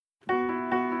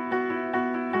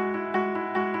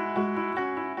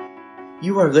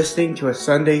You are listening to a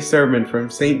Sunday sermon from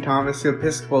St. Thomas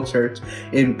Episcopal Church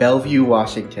in Bellevue,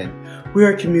 Washington. We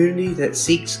are a community that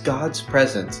seeks God's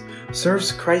presence,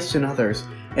 serves Christ and others,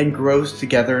 and grows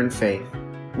together in faith.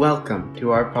 Welcome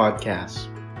to our podcast.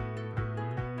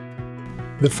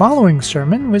 The following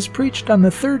sermon was preached on the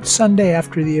third Sunday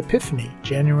after the Epiphany,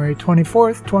 January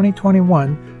 24th,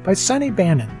 2021, by Sonny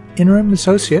Bannon, Interim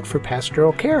Associate for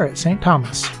Pastoral Care at St.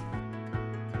 Thomas.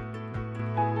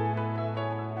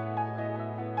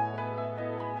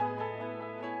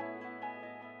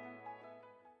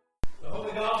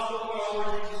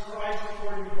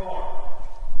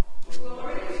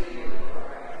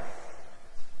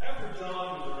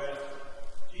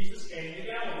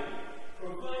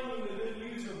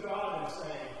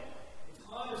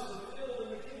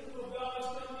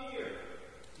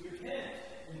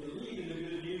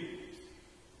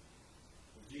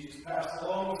 Passed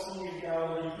along the Sea of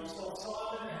Galilee, he saw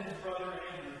Simon and his brother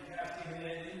Andrew casting a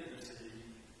net into the sea,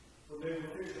 for they were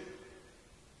fishing.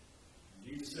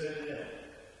 Jesus said to them,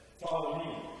 "Follow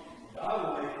me, and I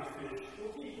will make you fish for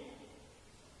people."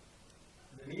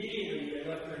 And immediately they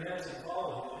left their nets and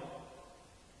followed him.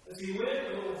 As he went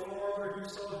a little farther, he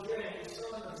saw James,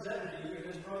 son of Zebedee, and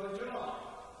his brother John,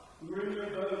 who were in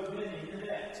their boat mending the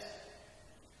nets.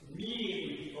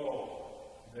 Immediately he called,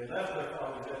 and they left their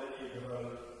father Zebedee in the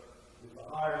boat with the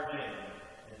hired man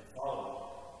and followed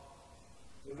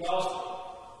him. The gospel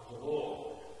of the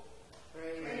Lord.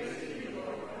 Praise to you,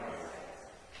 Lord Christ.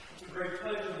 It's a great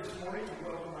pleasure this morning to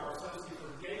welcome our associate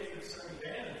from Gateway, Sonny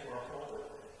Bannon, to our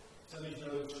pulpit. Sonny's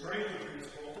no stranger to this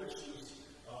pulpit. She's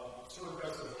served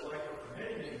us as a lecturer for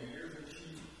many, many years, and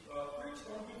she's preached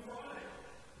on Good Friday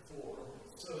before.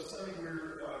 So, Sonny,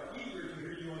 we're eager to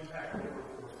hear you unpack the word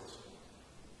for us this morning.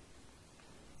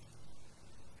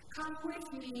 Come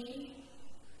with me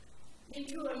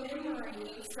into a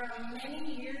memory from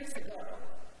many years ago.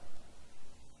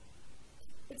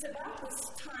 It's about this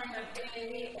time of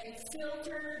day, and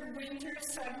filtered winter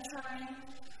sunshine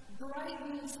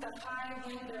brightens the high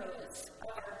windows of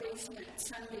our basement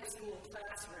Sunday school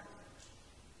classroom.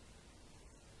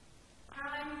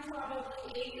 I'm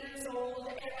probably 8 years old,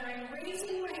 and I'm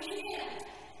raising my hand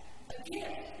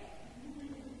again,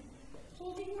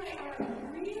 holding my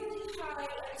arm really high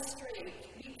and straight,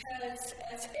 because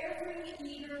as every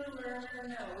eager learner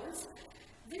knows,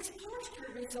 this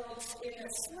posture results in a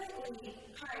slightly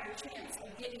higher chance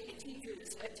of getting the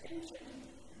teacher's attention.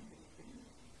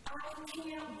 I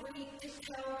can't wait to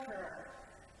tell her,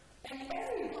 and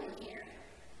everyone here,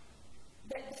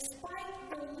 that despite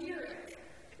the lyric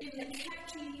in the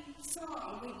catchy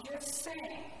song we just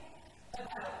sang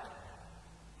about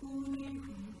who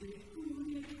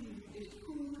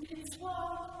did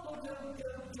swallow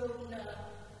donut,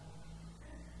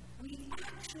 we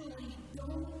actually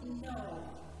don't know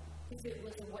if it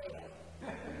was a whale.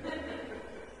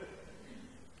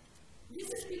 This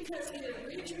is because the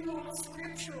original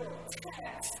scriptural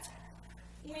text,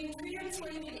 when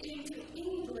translated into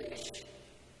English,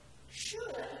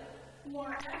 should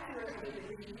more accurately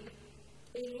read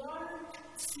a large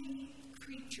sea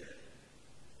creature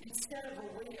instead of a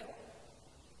whale.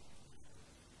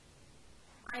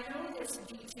 I know this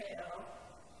detail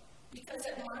because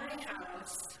at my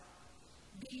house,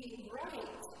 being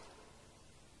right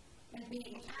and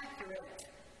being accurate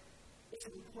is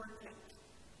important.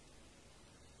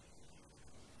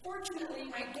 Fortunately,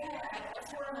 my dad, a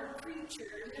former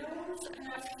preacher, knows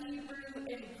enough Hebrew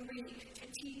and Greek to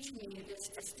teach me this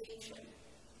distinction.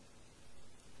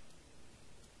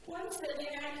 Once the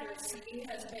inaccuracy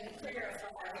has been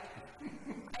clarified,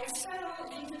 I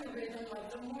settle into the rhythm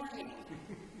of the morning.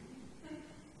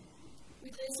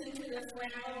 We listen to the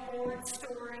flannel board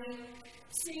story,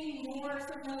 sing more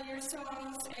familiar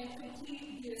songs, and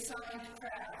complete the assigned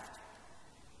craft.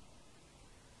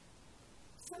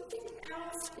 Something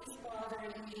else is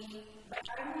bothering me, but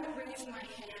I want to raise my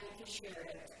hand to share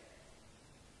it.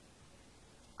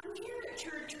 I'm here at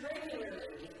church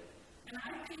regularly, and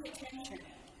I pay attention.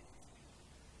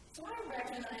 So I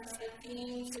recognize the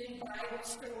themes in Bible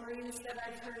stories that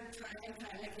I've heard time and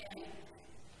time again.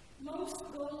 Most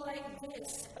go like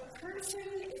this: a person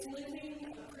is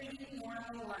living a pretty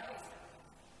normal life.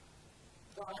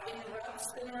 God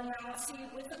interrupts the normalcy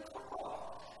with a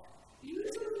call,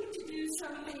 usually to do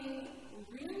something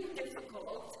really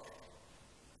difficult.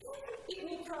 It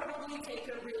will probably take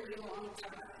a really long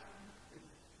time.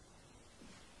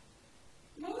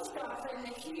 Most often,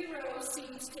 the hero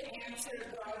seems to answer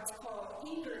God's call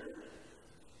eagerly.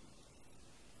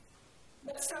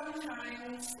 But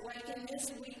sometimes, like in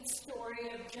this week's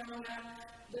story of Jonah,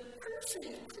 the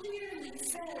person clearly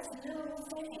says no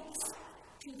thanks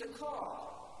to the call.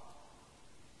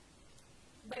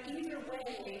 But either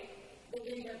way, they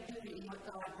end up doing what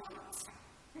God wants.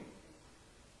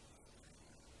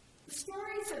 The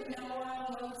stories of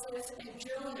Noah, Moses, and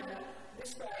Jonah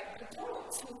describe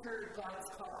adults who heard God's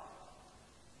call.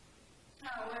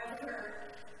 However,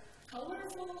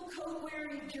 colorful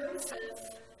coat-wearing Joseph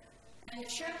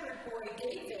and shepherd boy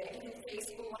David, who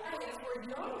faced Goliath, were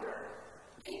younger,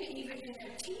 maybe even in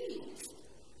their teens.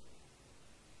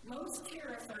 Most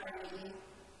terrifying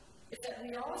is that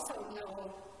we also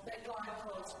know that God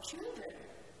calls children.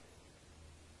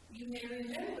 You may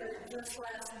remember just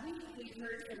last week we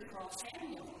heard him call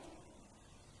Samuel.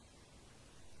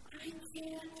 I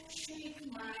can't shake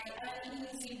my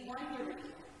uneasy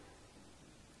wondering.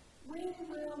 When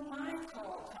will my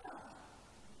call come?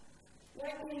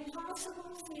 What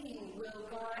impossible thing will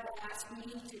God ask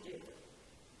me to do?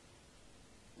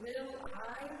 Will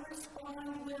I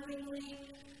respond willingly?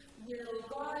 Will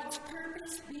God's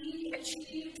purpose be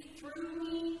achieved through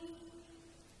me?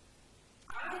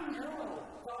 I know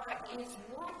God is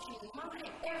watching my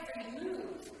every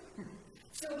move.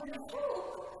 So my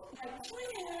hope, my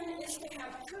plan is to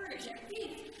have courage and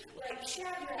faith like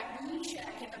Shadrach,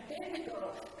 Meshach, and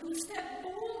Abednego, who stepped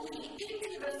boldly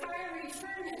into the fiery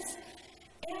furnace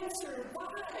and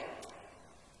survived.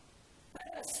 But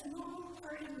a small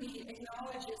part of me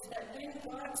acknowledges that when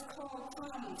God's call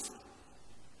comes,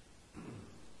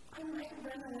 I might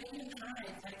run away and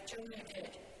hide like Jonah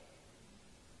did.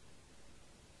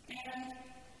 And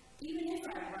even if I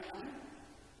run,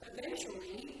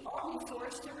 eventually I'll be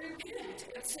forced to repent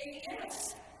and say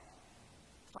yes,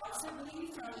 possibly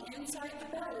from inside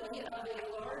the belly of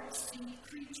a large sea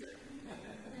creature.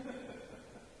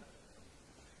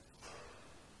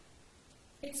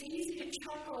 It's easy to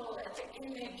chuckle at the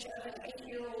image of an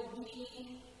 8-year-old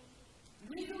me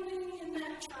wriggling in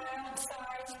that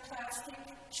child-sized plastic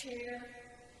chair,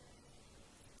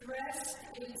 dressed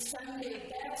in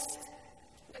Sunday best,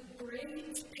 with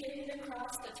braids pinned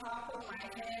across the top of my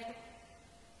head,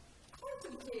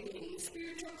 contemplating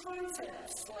spiritual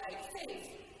concepts like faith,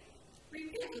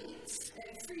 repentance,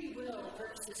 and free will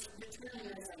versus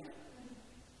determinism.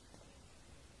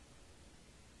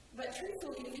 But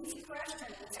truthfully, these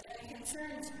questions and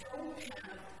concerns don't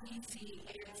have easy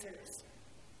answers.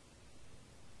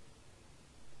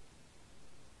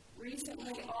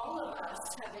 Recently, all of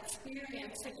us have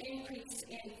experienced an increase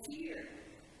in fear,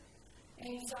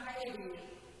 anxiety,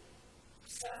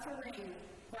 suffering,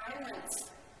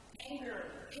 violence, anger,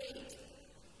 hate,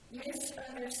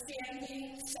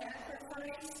 misunderstanding,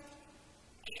 sacrifice,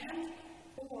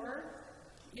 and/or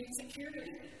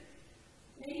insecurity.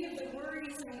 Many of the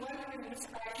worries and wonderings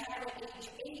I had at age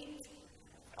 8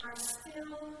 are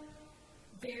still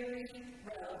very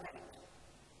relevant.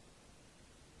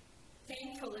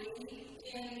 Thankfully,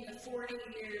 in the 40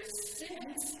 years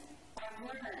since, I've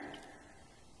learned,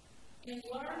 in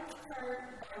large part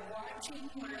by watching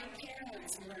my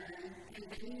parents learn and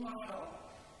then model.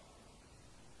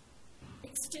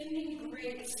 Extending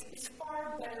grace is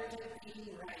far better than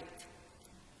being right.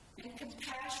 And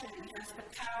compassion has the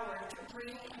power to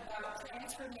bring about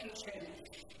transformation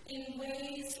in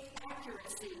ways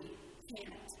accuracy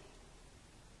can't.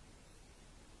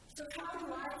 So how do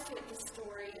I fit the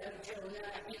story of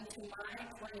Jonah into my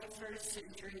 21st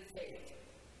century faith?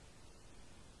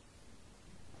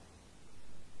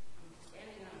 I'm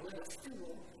standing on a little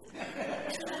stool.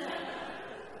 And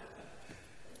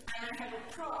I have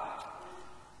a prop.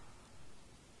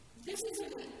 This is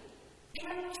an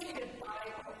annotated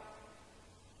Bible.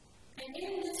 And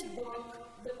in this book,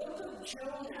 the book of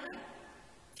Jonah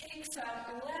takes up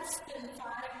less than 5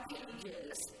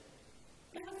 pages.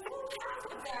 And a full half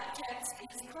of that text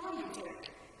is commentary.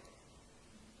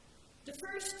 The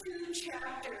first 2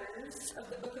 chapters of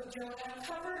the book of Jonah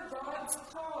cover God's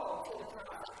call to the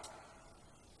prophet.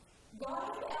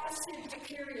 God asks him to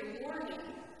carry a warning,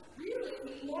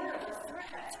 really more of a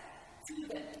threat, to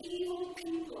the evil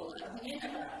people of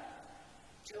Nineveh.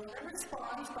 Jonah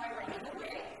responds by running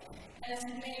away. As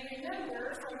you may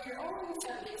remember from your own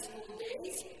Sunday school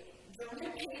days,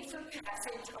 Jonah paid for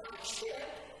passage on a ship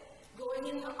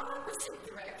going in the opposite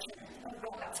direction of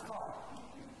God's call.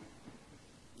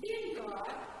 Then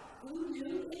God, who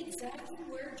knew exactly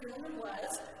where Jonah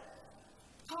was,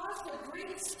 caused a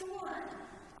great storm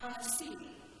on the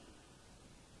sea.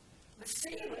 The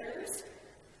sailors,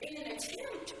 in an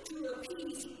attempt to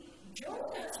appease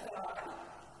Jonah's God,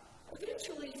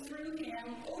 eventually threw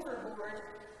him overboard,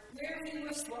 where he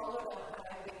was swallowed up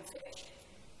by a big fish,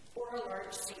 or a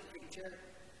large sea creature,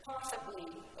 possibly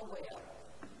a whale.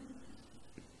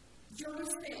 Jonah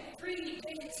spent 3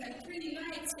 days and 3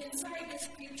 nights inside this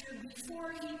creature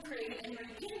before he prayed and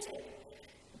repented.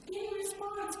 In response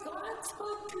response, God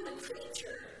spoke to the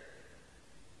creature,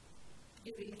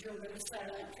 giving Jonah the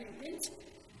silent treatment,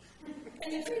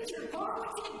 and the creature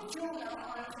vomited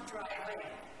Jonah onto dry land.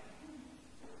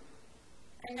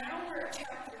 And now we're at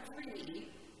chapter 3,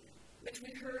 which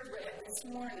we heard read this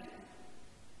morning.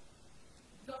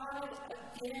 God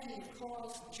again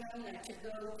calls Jonah to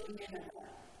go to Nineveh.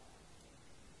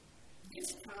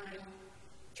 This time,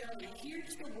 Jonah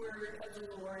hears the word of the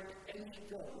Lord and he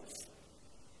goes.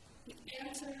 He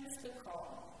answers the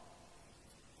call.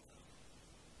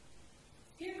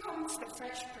 Here comes the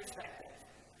fresh perspective.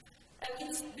 At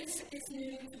least this is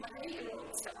new to my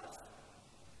 8-year-old self.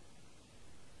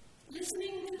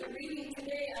 Listening to the reading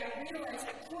today, I realized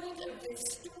the point of this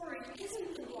story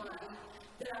isn't the one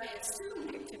that I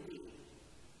assumed it to be.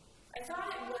 I thought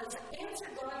it was answer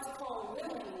God's call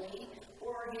willingly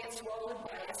or get swallowed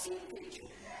by a sea creature.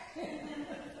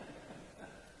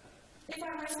 If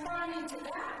I'm responding to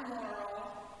that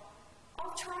moral,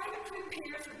 I'll try to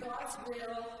prepare for God's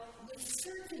will with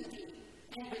certainty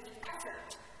and with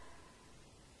effort.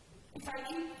 If I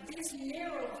keep this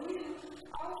narrow view,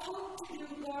 I'll hope to do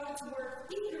God's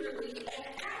work eagerly and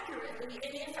accurately,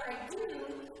 and if I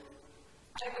do,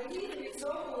 I believe the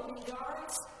result will be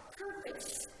God's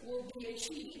purpose will be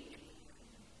achieved.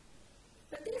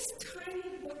 But this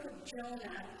tiny book of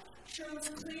Jonah shows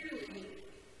clearly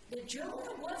that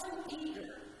Jonah wasn't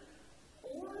eager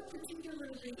or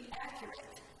particularly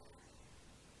accurate.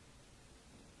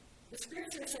 The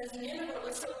scripture says Nineveh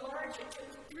was so large it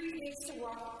took 3 days to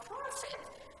walk across it,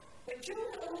 but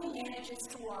Jonah only manages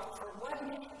to walk for 1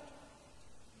 day.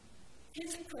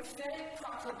 His prophetic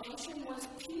proclamation was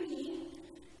puny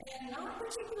and not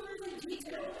particularly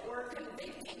detailed or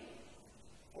convicting.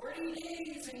 40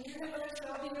 days and Nineveh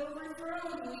shall be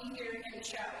overthrown, we hear him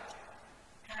shout,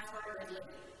 half-heartedly.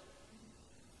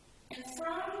 And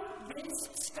from this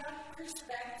stuck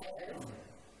perspective,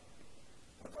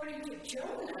 according to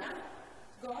Jonah,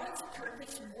 God's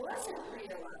purpose wasn't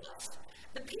realized.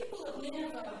 The people of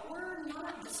Nineveh were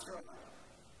not destroyed.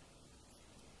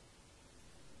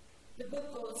 The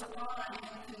book goes on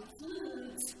and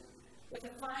concludes with a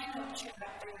final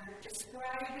chapter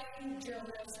describing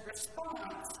Jonah's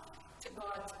response to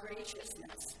God's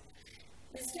graciousness.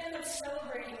 Instead of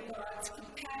celebrating God's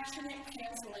compassionate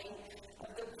canceling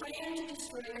of the plan to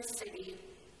destroy the city,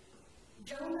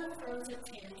 Jonah throws a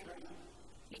tantrum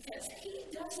because he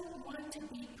doesn't want to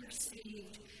be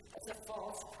perceived as a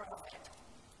false prophet.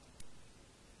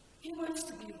 He wants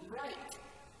to be right,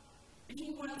 and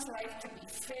he wants life to be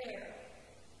fair,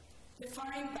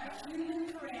 defined by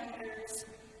human parameters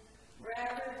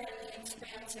rather than the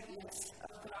expansiveness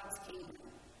of God's kingdom.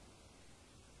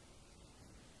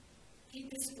 He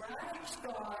describes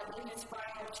God in his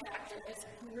final chapter as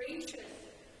gracious,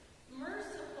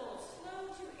 merciful, slow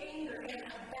to anger, and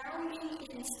abounding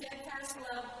in steadfast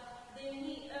love. Then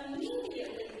he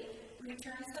immediately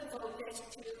returns the focus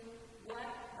to what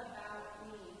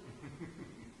about me?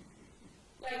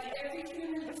 Like every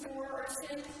human before or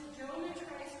since, Jonah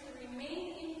tries to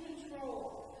remain in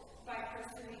control by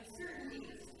pursuing certainty,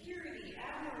 security,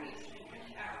 admiration,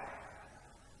 and power.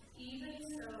 Even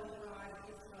so, God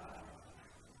is God.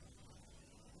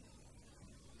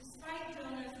 Despite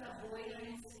Jonah's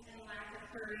avoidance and lack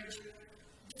of courage,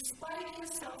 despite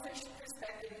his selfish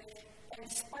perspective, and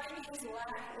despite his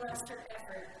lackluster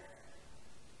effort,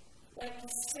 like the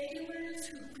sailors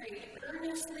who prayed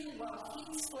earnestly while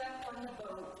he slept on the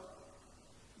boat,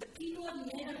 the people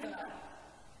of Nineveh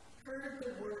heard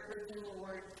the word of the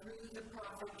Lord through the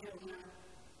prophet Jonah.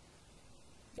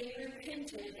 They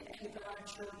repented and God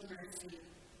showed mercy.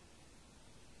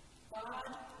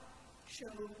 God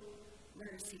showed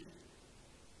mercy.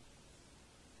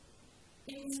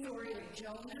 In the story of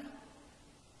Jonah,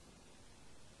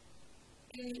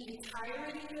 in the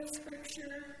entirety of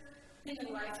Scripture, in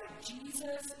the life of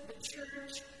Jesus, the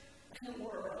church, and the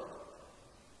world,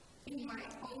 in my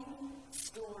own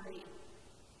story,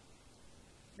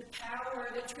 the power,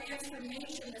 the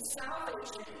transformation, the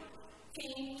salvation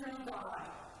came from God.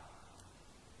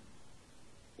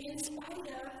 In spite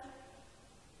of,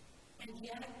 and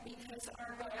yet because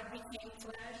our God became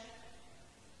flesh,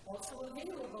 also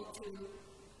available to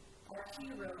our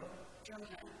hero, Jonah.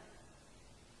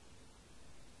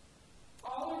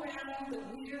 All around the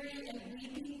weary and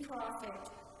weeping prophet,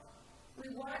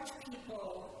 we watch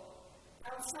people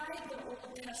outside the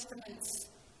Old Testament's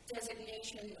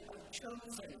designation of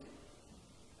chosen.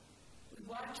 We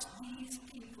watch these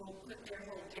people put their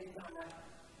hope in God.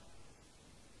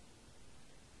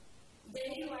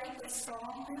 They, like the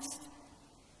psalmist,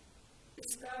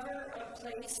 discover a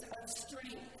place of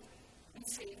strength and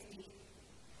safety.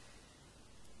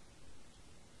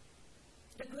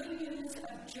 news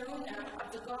of Jonah,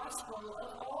 of the gospel,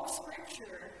 of all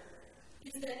Scripture,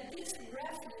 is that this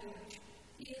refuge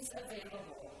is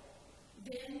available,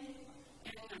 then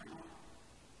and now.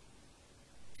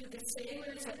 To the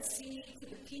sailors at sea, to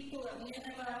the people of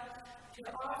Nineveh, to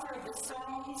the author of the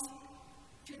Psalms,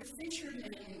 to the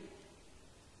fishermen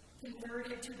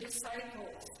converted to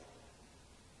disciples.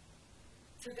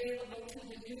 It's available to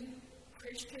the new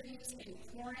Christians in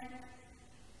Corinth,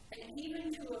 and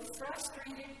even to a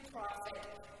frustrated prophet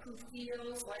who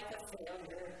feels like a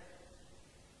failure.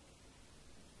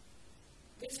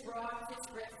 This rock, this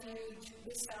refuge,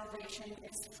 this salvation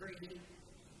is free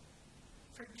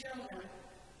for Jonah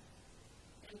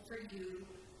and for you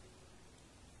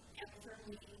and for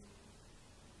me.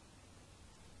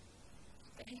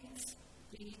 Thanks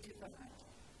be to God.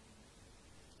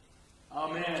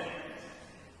 Amen.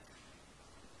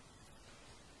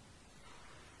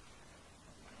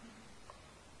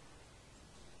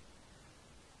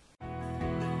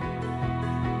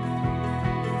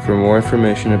 For more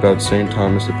information about St.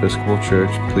 Thomas Episcopal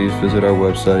Church, please visit our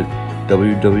website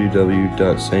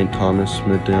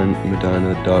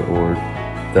www.stthomasmedina.org.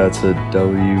 That's at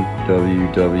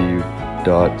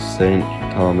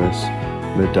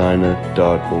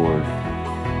www.stthomasmedina.org.